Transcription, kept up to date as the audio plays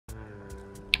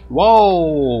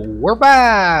Whoa, we're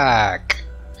back!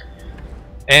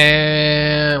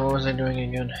 And what was I doing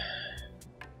again?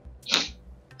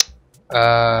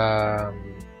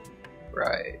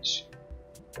 Right.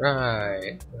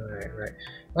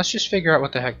 Let's just figure out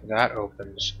what the heck that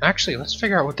opens. Actually, let's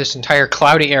figure out what this entire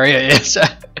cloudy area is.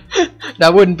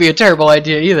 That wouldn't be a terrible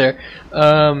idea either.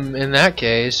 In that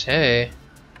case, hey,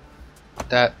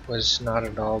 that was not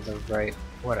at all the right.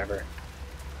 Whatever.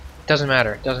 Doesn't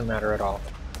matter. Doesn't matter at all.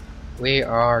 We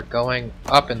are going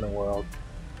up in the world.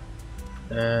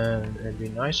 And it'd be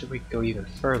nice if we could go even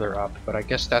further up, but I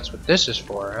guess that's what this is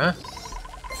for, huh?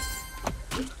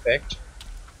 Perfect.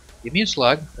 Give me a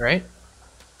slug, right?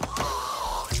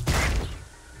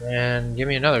 And give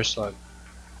me another slug.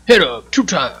 Hit up 2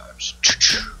 times!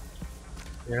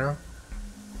 You know?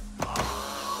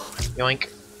 Yoink.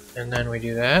 And then we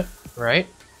do that, right?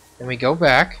 Then we go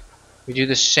back. We do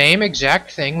the same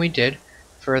exact thing we did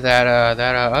for that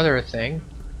other thing.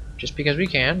 Just because we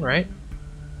can, right?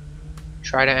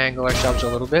 Try to angle ourselves a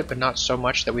little bit, but not so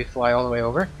much that we fly all the way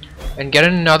over. And get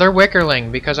another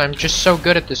wickerling, because I'm just so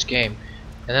good at this game.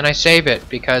 And then I save it,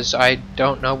 because I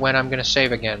don't know when I'm going to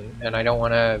save again, and I don't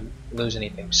want to lose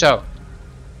anything. So,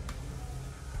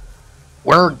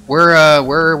 we're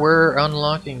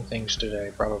unlocking things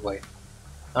today, probably.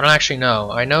 I don't actually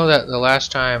know. I know that the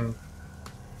last time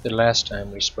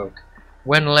we spoke,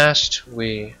 when last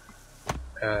we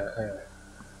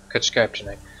could Skype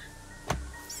tonight,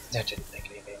 that didn't make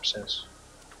any damn sense.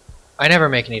 I never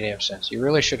make any damn sense. You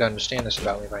really should understand this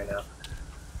about me by now.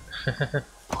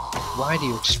 Why do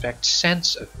you expect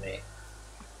sense of me?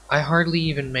 I hardly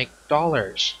even make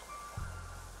dollars.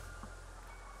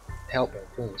 Help me,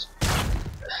 please.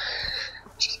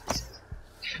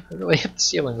 I really hit the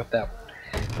ceiling with that one.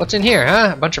 What's in here,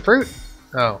 huh? A bunch of fruit?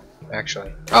 Oh,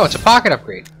 actually. Oh, it's a pocket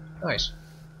upgrade. Nice.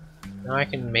 Now I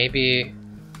can maybe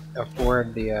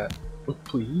afford the, oh,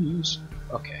 please.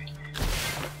 Okay.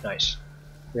 Nice.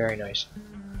 Very nice.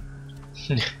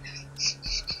 It's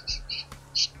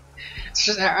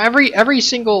just every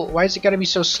single. Why is it gotta be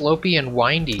so slopey and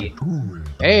windy?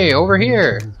 Hey, over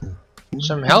here.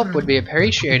 Some help would be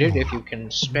appreciated if you can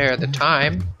spare the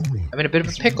time. I'm in a bit of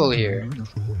a pickle here.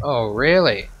 Oh,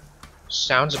 really?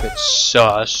 Sounds a bit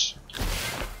sus.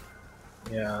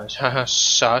 Yeah,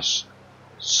 sus.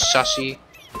 Sussy.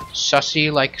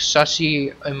 Sussy, like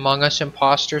sussy Among Us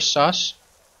imposter sus?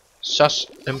 Sus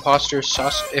imposter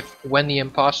sus if when the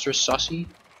imposter sussy?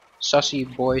 Sussy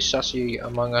boy sussy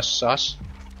Among Us sus?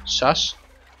 Sus?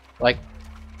 Like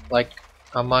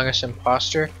Among Us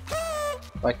imposter?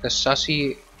 Like the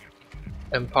sussy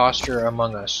imposter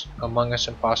Among Us. Among Us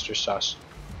imposter sus.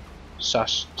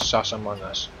 Sus Among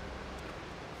Us.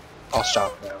 I'll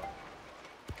stop now.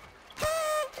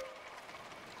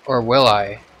 Or will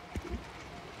I?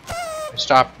 If I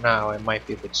stop now, it might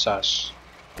be a bit sus.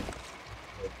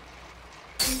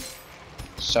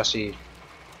 Sussy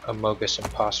Amogus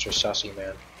imposter sussy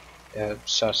man.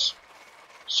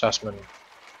 Sussman.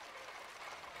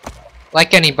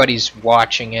 Like anybody's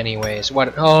watching anyways.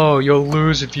 What? Oh, you'll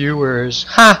lose viewers.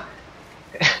 Ha!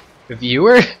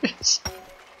 Viewers?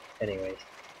 Anyways.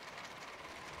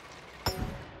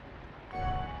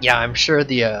 Yeah, I'm sure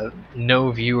the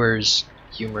no viewers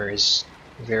humor is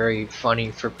very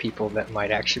funny for people that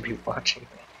might actually be watching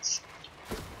this.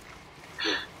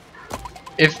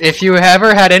 If you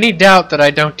ever had any doubt that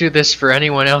I don't do this for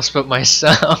anyone else but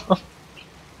myself,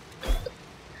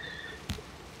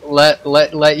 let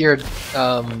your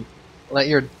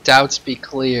doubts be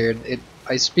cleared.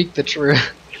 I speak the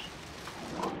truth.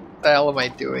 What the hell am I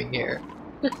doing here?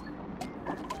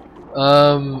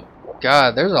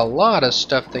 God, there's a lot of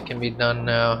stuff that can be done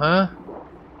now, huh?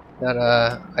 That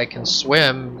I can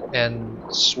swim and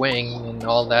swing and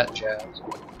all that jazz.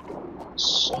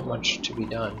 So much to be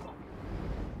done.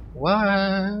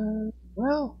 What?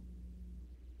 Well,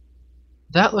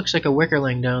 that looks like a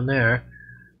wickerling down there.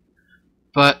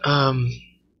 But,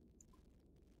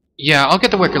 yeah, I'll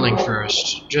get the wickerling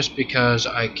first, just because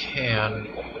I can.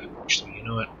 Actually, you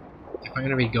know what? If I'm going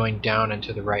to be going down and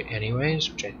to the right anyways,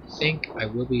 which I think I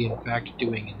will be in fact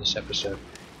doing in this episode,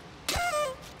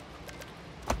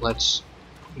 let's...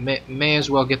 May as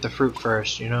well get the fruit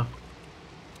first, you know?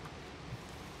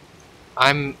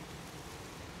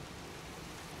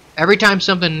 Every time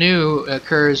something new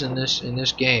occurs in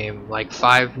this game, like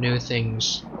 5 new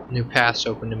paths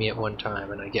open to me at one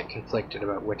time, and I get conflicted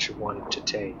about which one to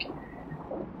take. In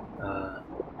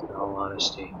all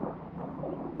honesty.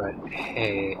 But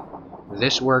hey,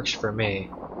 this works for me.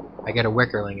 I get a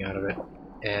wickerling out of it,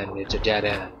 and it's a dead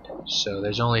end. So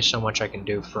there's only so much I can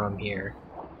do from here.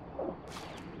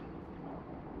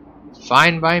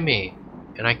 Fine by me.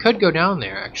 And I could go down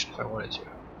there, actually, if I wanted to.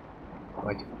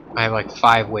 Like, I have like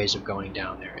 5 ways of going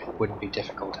down there. It wouldn't be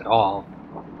difficult at all.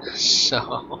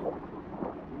 So,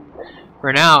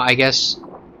 for now, I guess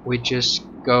we just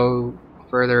go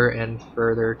further and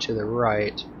further to the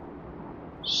right.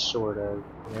 Sort of,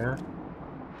 yeah.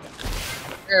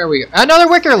 There we go. Another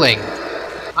Wickerling!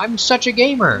 I'm such a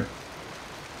gamer!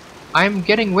 I'm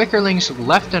getting Wickerlings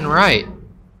left and right.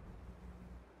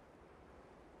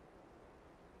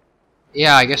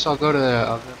 Yeah, I guess I'll go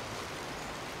to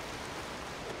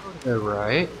the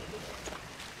right.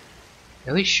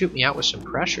 At least shoot me out with some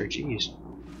pressure, jeez.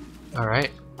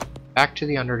 Alright. Back to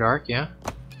the Underdark, yeah.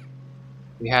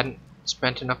 We hadn't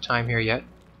spent enough time here yet.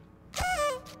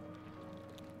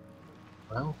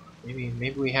 Well,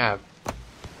 maybe we have.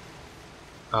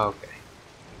 Oh, okay.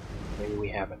 Maybe we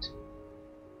haven't.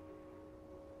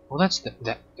 Well, that's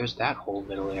there's that whole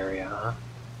middle area, huh?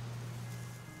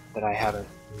 That I haven't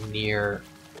near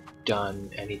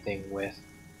done anything with.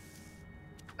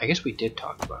 I guess we did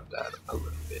talk about that a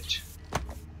little bit.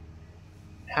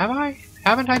 Have I?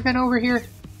 Haven't I been over here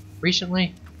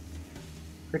recently?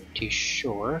 Pretty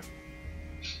sure.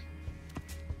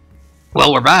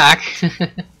 Well, we're back!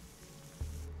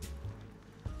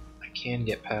 I can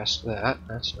get past that,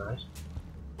 that's nice.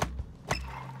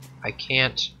 I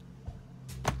can't,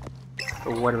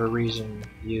 for whatever reason,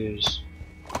 use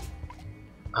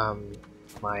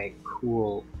my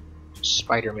cool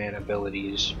Spider-Man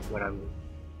abilities when I'm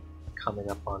coming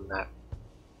up on that.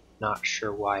 Not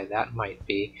sure why that might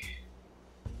be.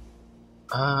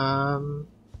 Trying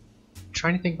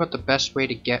to think about the best way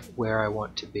to get where I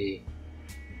want to be.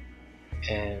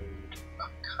 And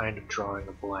I'm kind of drawing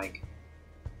a blank.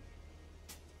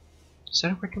 Is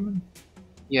that a recommend?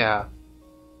 Yeah.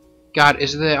 God,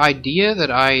 is the idea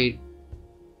that I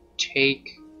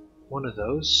take one of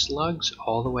those slugs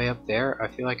all the way up there? I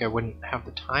feel like I wouldn't have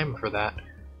the time for that.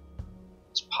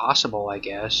 It's possible, I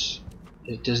guess.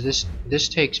 Does this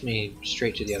takes me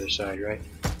straight to the other side, right?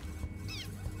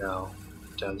 No,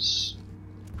 it does.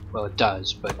 Well, it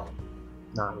does, but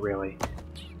not really.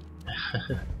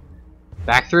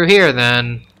 Back through here,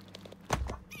 then.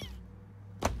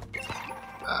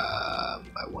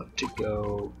 I want to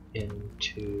go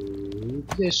into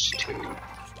this tube,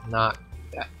 not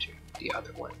that tube, the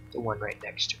other one, the one right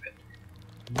next to it.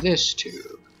 This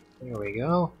tube. There we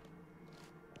go.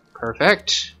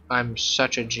 Perfect. I'm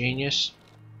such a genius.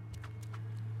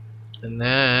 And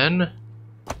then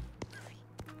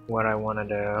what I want to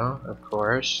do, of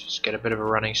course, is get a bit of a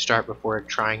running start before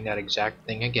trying that exact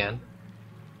thing again.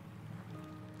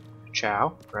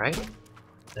 Ciao, right?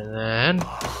 And then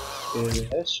do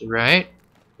this, right?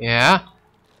 Yeah.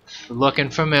 Looking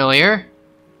familiar.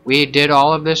 We did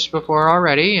all of this before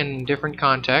already in different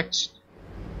contexts.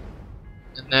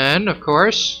 And then, of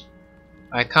course,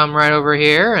 I come right over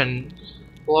here and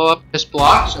blow up this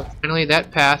block, so finally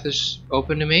that path is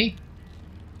open to me.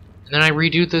 And then I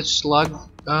redo the slug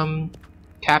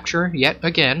capture yet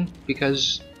again,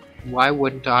 because why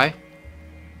wouldn't I?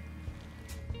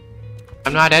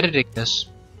 I'm not editing this.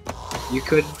 You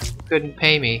couldn't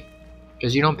pay me,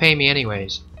 because you don't pay me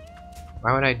anyways.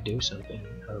 Why would I do something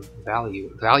of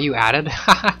value? Value added?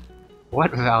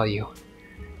 What value?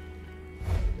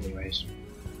 Anyways.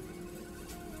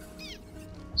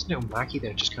 Isn't it Maki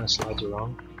that just kind of slides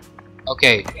along?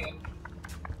 Okay.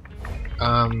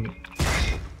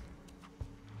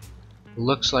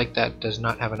 Looks like that does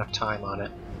not have enough time on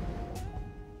it.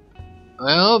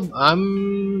 Well,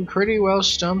 I'm pretty well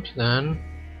stumped then.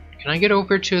 Can I get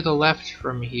over to the left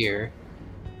from here?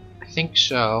 I think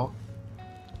so.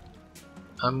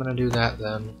 I'm gonna do that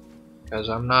then, because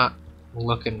I'm not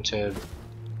looking to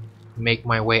make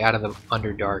my way out of the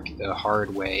Underdark the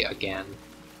hard way again.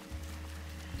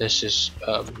 This is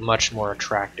a much more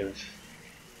attractive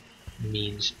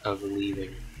means of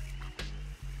leaving,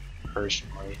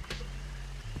 personally.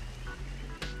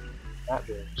 That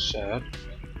being said,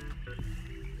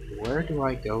 where do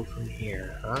I go from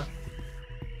here, huh?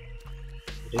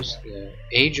 It is the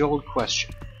age-old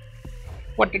question.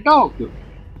 What the dog do?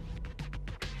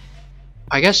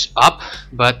 I guess up,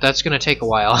 but that's gonna take a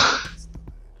while.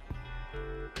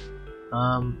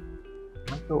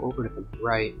 Might go over to the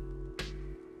right.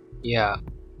 Yeah,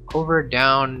 over,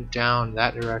 down, down,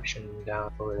 that direction,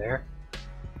 down over there. I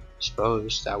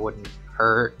suppose that wouldn't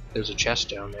hurt. There's a chest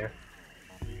down there.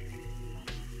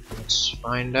 Let's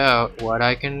find out what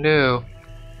I can do.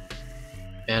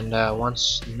 And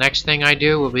next thing I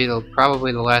do will be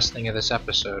probably the last thing of this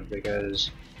episode, because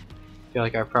I feel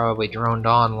like I've probably droned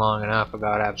on long enough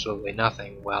about absolutely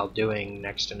nothing while doing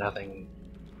next to nothing.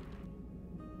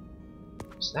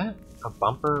 Is that A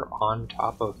bumper on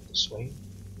top of the swing?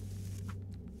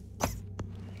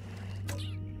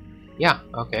 Yeah,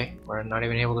 okay. We're not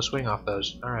even able to swing off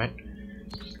those. Alright.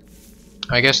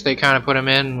 I guess they kind of put them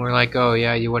in and we're like, oh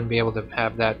yeah, you wouldn't be able to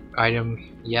have that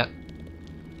item yet.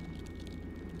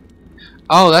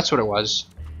 Oh, that's what it was.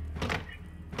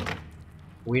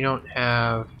 We don't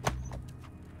have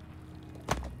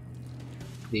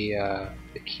the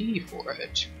key for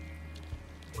it.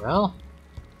 Well,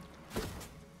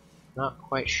 not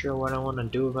quite sure what I want to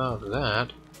do about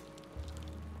that.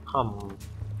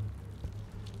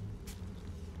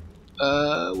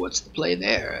 What's the play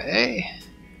there, eh?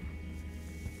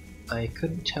 I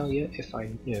couldn't tell you if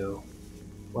I knew.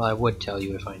 Well, I would tell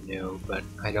you if I knew, but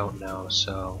I don't know,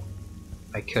 so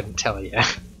I couldn't tell you.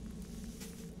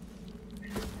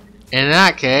 In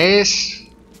that case,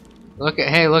 look at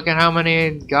how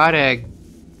many god egg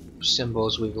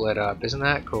symbols we've lit up. Isn't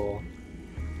that cool?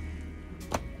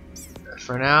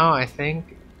 For now, I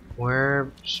think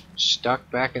we're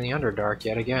stuck back in the Underdark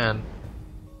yet again.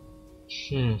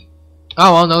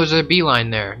 Oh, well, no, there's a beeline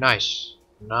there. Nice.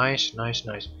 Nice, nice,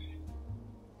 nice.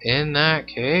 In that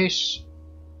case,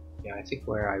 yeah, I think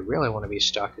where I really want to be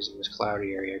stuck is in this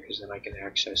cloudy area, because then I can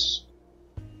access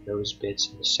those bits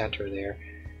in the center there.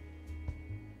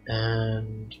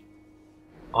 And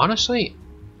honestly,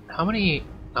 how many,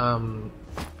 I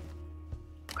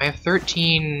have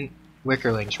 13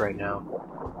 wickerlings right now.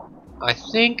 I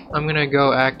think I'm gonna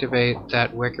go activate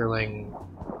that wickerling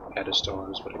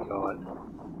pedestal, is what I call it.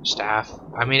 Staff.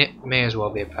 I mean, it may as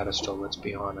well be a pedestal, let's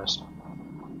be honest.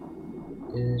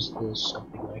 Is this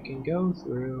something I can go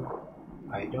through?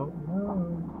 I don't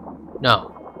know.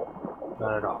 No,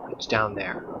 not at all. It's down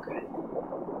there. Okay.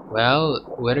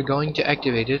 Well, we're going to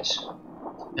activate it,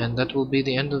 and that will be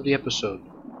the end of the episode.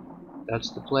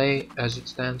 That's the play as it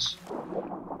stands,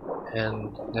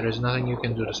 and there is nothing you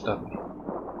can do to stop me.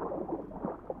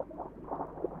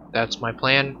 That's my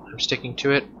plan. I'm sticking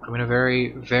to it. I'm gonna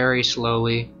very, very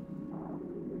slowly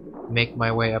make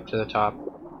my way up to the top.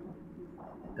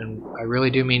 And I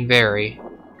really do mean very,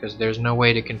 because there's no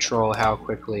way to control how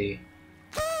quickly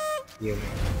you...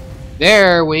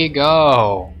 There we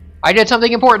go! I did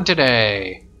something important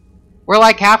today! We're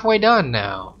like halfway done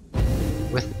now.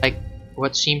 With like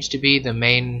what seems to be the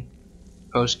main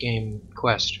post-game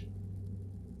quest.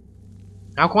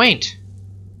 How quaint!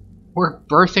 We're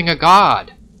birthing a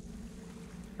god!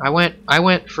 I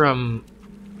went from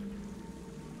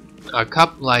a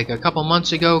couple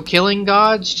months ago killing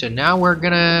gods to now we're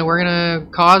gonna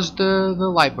cause the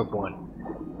life of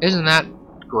one. Isn't that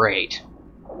great?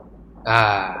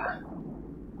 Ah,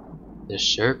 the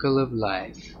circle of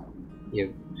life.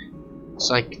 It's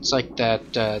like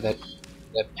that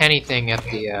penny thing at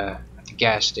the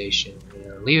gas station. You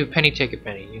know, leave a penny, take a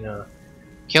penny. You know,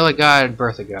 kill a god,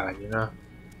 birth a god. You know,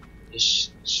 it's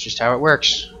just how it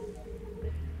works.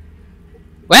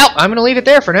 Well, I'm gonna leave it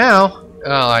there for now.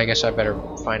 Oh, I guess I better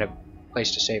find a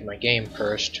place to save my game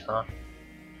first, huh?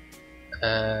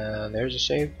 There's a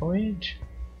save point.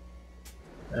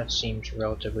 That seems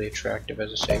relatively attractive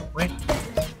as a save point.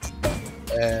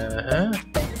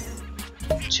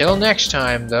 Till next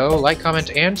time, though, like, comment,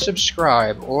 and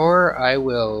subscribe, or I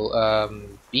will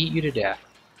beat you to death.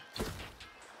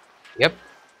 Yep.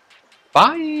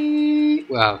 Bye!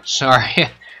 Wow, sorry.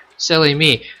 Silly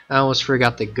me. I almost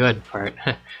forgot the good part.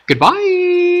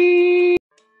 Goodbye!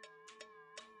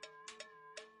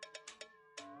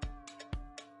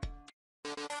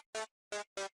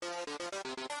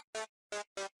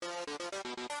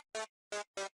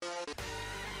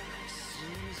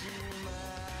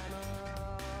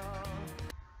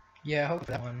 Yeah, I hope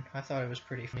that one. I thought it was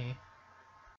pretty funny.